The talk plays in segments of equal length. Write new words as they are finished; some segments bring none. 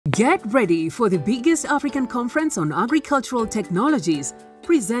Get ready for the biggest African conference on agricultural technologies,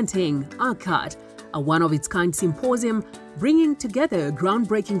 presenting ACAT, a one-of-its-kind symposium bringing together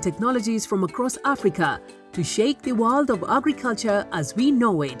groundbreaking technologies from across Africa to shake the world of agriculture as we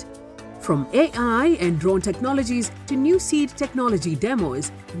know it. From AI and drone technologies to new seed technology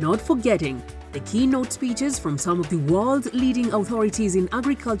demos, not forgetting the keynote speeches from some of the world's leading authorities in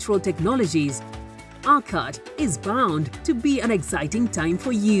agricultural technologies, ACAT is bound to be an exciting time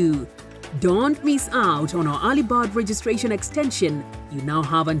for you. Don't miss out on our early bird registration extension. You now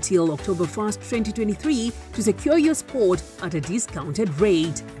have until October 1st, 2023 to secure your spot at a discounted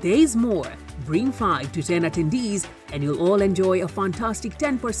rate. There is more. Bring 5 to 10 attendees and you'll all enjoy a fantastic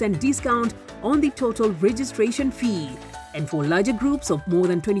 10% discount on the total registration fee. And for larger groups of more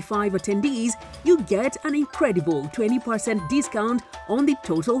than 25 attendees, you get an incredible 20% discount on the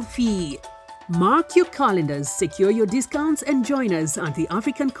total fee. Mark your calendars, secure your discounts and join us at the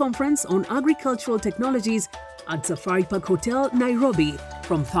African Conference on Agricultural Technologies at Safari Park Hotel, Nairobi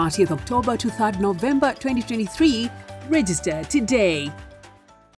from 30th October to 3rd November 2023. Register today.